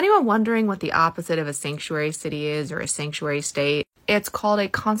anyone wondering what the opposite of a sanctuary city is or a sanctuary state, it's called a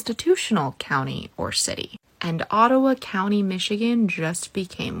constitutional county or city. And Ottawa County, Michigan just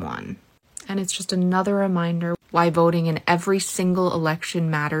became one. And it's just another reminder why voting in every single election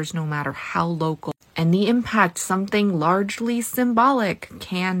matters, no matter how local, and the impact something largely symbolic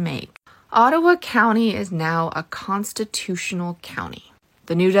can make. Ottawa County is now a constitutional county.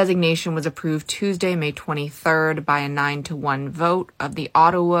 The new designation was approved Tuesday, May 23rd by a 9-1 vote of the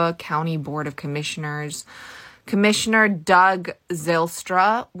Ottawa County Board of Commissioners. Commissioner Doug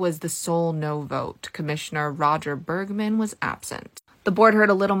Zylstra was the sole no vote. Commissioner Roger Bergman was absent. The board heard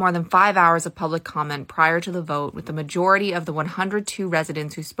a little more than 5 hours of public comment prior to the vote, with the majority of the 102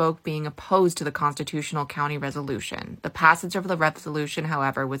 residents who spoke being opposed to the constitutional county resolution. The passage of the resolution,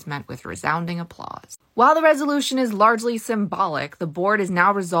 however, was met with resounding applause. While the resolution is largely symbolic, the board is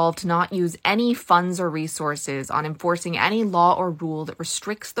now resolved to not use any funds or resources on enforcing any law or rule that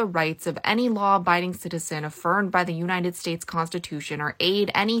restricts the rights of any law-abiding citizen affirmed by the United States Constitution or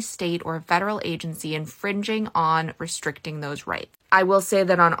aid any state or federal agency infringing on restricting those rights. I will say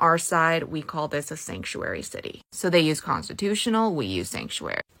that on our side, we call this a sanctuary city. So they use constitutional, we use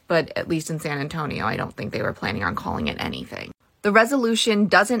sanctuary. But at least in San Antonio, I don't think they were planning on calling it anything. The resolution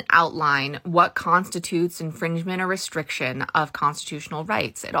doesn't outline what constitutes infringement or restriction of constitutional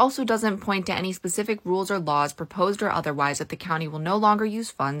rights. It also doesn't point to any specific rules or laws, proposed or otherwise, that the county will no longer use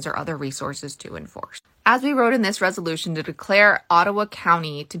funds or other resources to enforce. As we wrote in this resolution, to declare Ottawa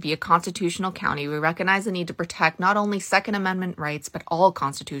County to be a constitutional county, we recognize the need to protect not only Second Amendment rights, but all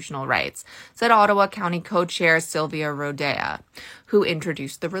constitutional rights, said Ottawa County co-chair Sylvia Rodea, who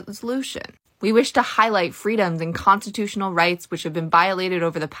introduced the resolution. We wish to highlight freedoms and constitutional rights which have been violated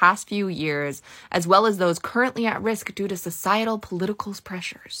over the past few years, as well as those currently at risk due to societal political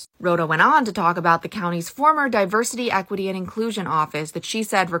pressures. Rhoda went on to talk about the county's former Diversity, Equity, and Inclusion office that she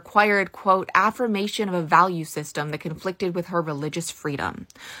said required, quote, affirmation of a value system that conflicted with her religious freedom.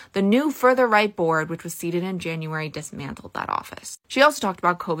 The new Further Right board, which was seated in January, dismantled that office. She also talked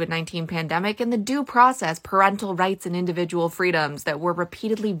about COVID-19 pandemic and the due process, parental rights, and individual freedoms that were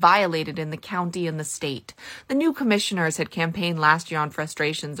repeatedly violated in the county and the state. The new commissioners had campaigned last year on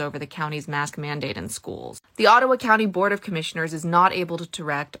frustrations over the county's mask mandate in schools. The Ottawa County Board of Commissioners is not able to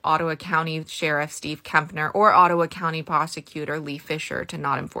direct Ottawa County Sheriff Steve Kempner or Ottawa County Prosecutor Lee Fisher to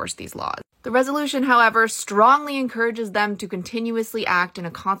not enforce these laws. The resolution, however, strongly encourages them to continuously act in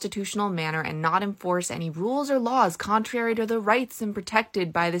a constitutional manner and not enforce any rules or laws contrary to the rights and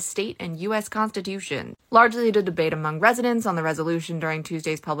protected by the state and U.S. Constitution. Largely, the debate among residents on the resolution during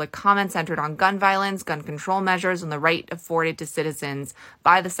Tuesday's public comment centered on gun violence, gun control measures, and the right afforded to citizens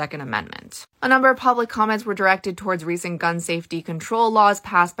by the Second Amendment. A number of public comments were directed towards recent gun safety control laws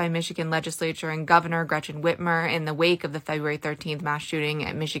passed by Michigan legislature and Governor Gretchen Whitmer in the wake of the February 13th mass shooting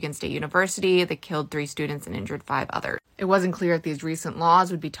at Michigan State University that killed 3 students and injured 5 others. It wasn't clear if these recent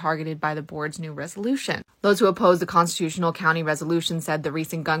laws would be targeted by the board's new resolution. Those who opposed the constitutional county resolution said the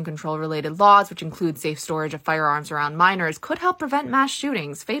recent gun control-related laws, which include safe storage of firearms around minors, could help prevent mass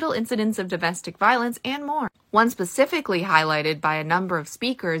shootings, fatal incidents of domestic violence, and more. One specifically highlighted by a number of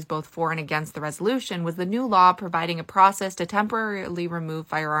speakers, both for and against the resolution, was the new law providing a process to temporarily remove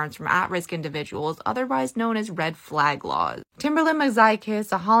firearms from at-risk individuals, otherwise known as red flag laws. Timberlyn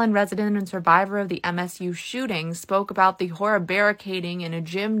Mazaikis, a Holland resident and survivor of the MSU shooting, spoke about the horror barricading in a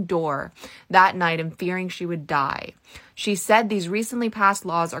gym door that night and fearing she would die. She said these recently passed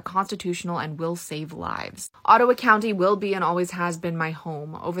laws are constitutional and will save lives. Ottawa County will be and always has been my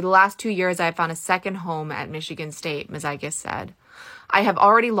home. Over the last 2 years, I have found a second home at Michigan State, Mazaikis said. I have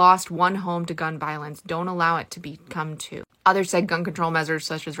already lost one home to gun violence. Don't allow it to become 2. Others said gun control measures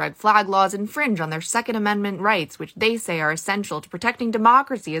such as red flag laws infringe on their Second Amendment rights, which they say are essential to protecting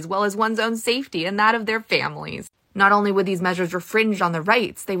democracy as well as one's own safety and that of their families. Not only would these measures infringe on the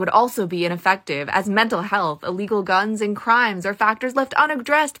rights, they would also be ineffective, as mental health, illegal guns, and crimes are factors left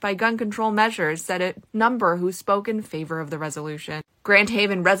unaddressed by gun control measures, said a number who spoke in favor of the resolution. Grand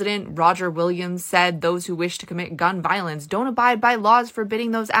Haven resident Roger Williams said those who wish to commit gun violence don't abide by laws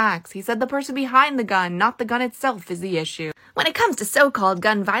forbidding those acts. He said the person behind the gun, not the gun itself, is the issue. When it comes to so-called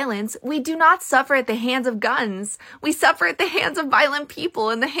gun violence, we do not suffer at the hands of guns. We suffer at the hands of violent people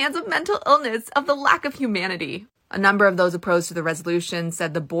and the hands of mental illness, of the lack of humanity. A number of those opposed to the resolution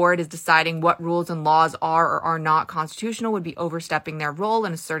said the board is deciding what rules and laws are or are not constitutional would be overstepping their role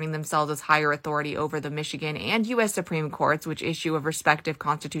and asserting themselves as higher authority over the Michigan and U.S. Supreme Courts, which issue of respective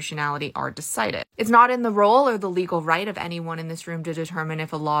constitutionality are decided. It's not in the role or the legal right of anyone in this room to determine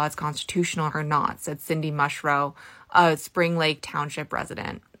if a law is constitutional or not, said Cindy Mushrow, a Spring Lake Township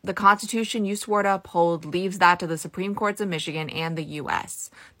resident. The Constitution you swore to uphold leaves that to the Supreme Courts of Michigan and the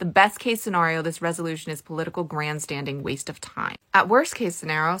U.S. The best case scenario, this resolution is political grandstanding waste of time. At worst case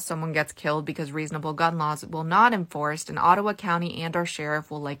scenario, someone gets killed because reasonable gun laws will not enforced, and Ottawa County and our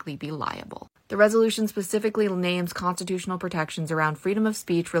sheriff will likely be liable. The resolution specifically names constitutional protections around freedom of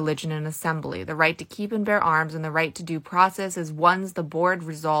speech, religion, and assembly, the right to keep and bear arms, and the right to due process as ones the board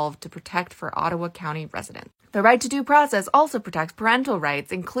resolved to protect for Ottawa County residents. The right to due process also protects parental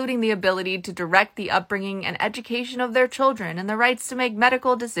rights, including the ability to direct the upbringing and education of their children, and the rights to make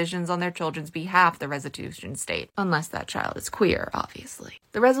medical decisions on their children's behalf, the resolution states, unless that child is queer, obviously.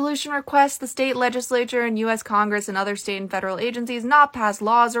 The resolution requests the state legislature and U.S. Congress and other state and federal agencies not pass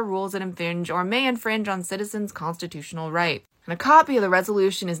laws or rules that infringe or may infringe on citizens' constitutional rights. And a copy of the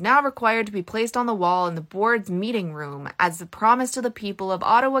resolution is now required to be placed on the wall in the board's meeting room as a promise to the people of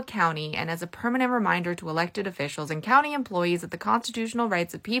Ottawa County and as a permanent reminder to elected officials and county employees that the constitutional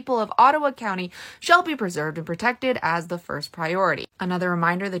rights of people of Ottawa County shall be preserved and protected as the first priority. Another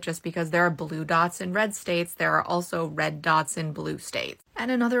reminder that just because there are blue dots in red states, there are also red dots in blue states.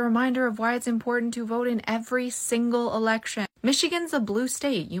 And another reminder of why it's important to vote in every single election. Michigan's a blue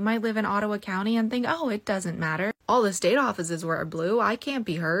state. You might live in Ottawa County and think, oh, it doesn't matter. All the state offices were blue. I can't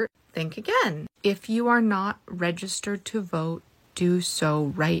be hurt. Think again. If you are not registered to vote, do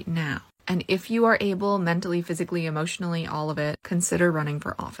so right now. And if you are able, mentally, physically, emotionally, all of it, consider running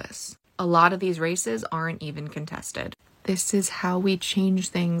for office. A lot of these races aren't even contested. This is how we change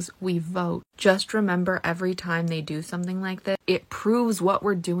things. We vote. Just remember, every time they do something like this, it proves what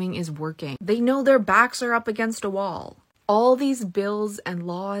we're doing is working. They know their backs are up against a wall. All these bills and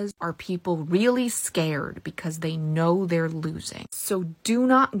laws are people really scared because they know they're losing. So do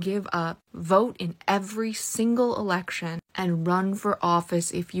not give up. Vote in every single election and run for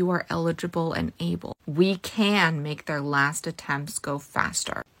office if you are eligible and able. We can make their last attempts go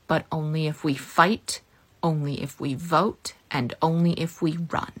faster, but only if we fight, only if we vote, and only if we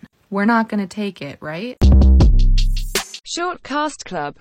run. We're not going to take it, right? Shortcast Club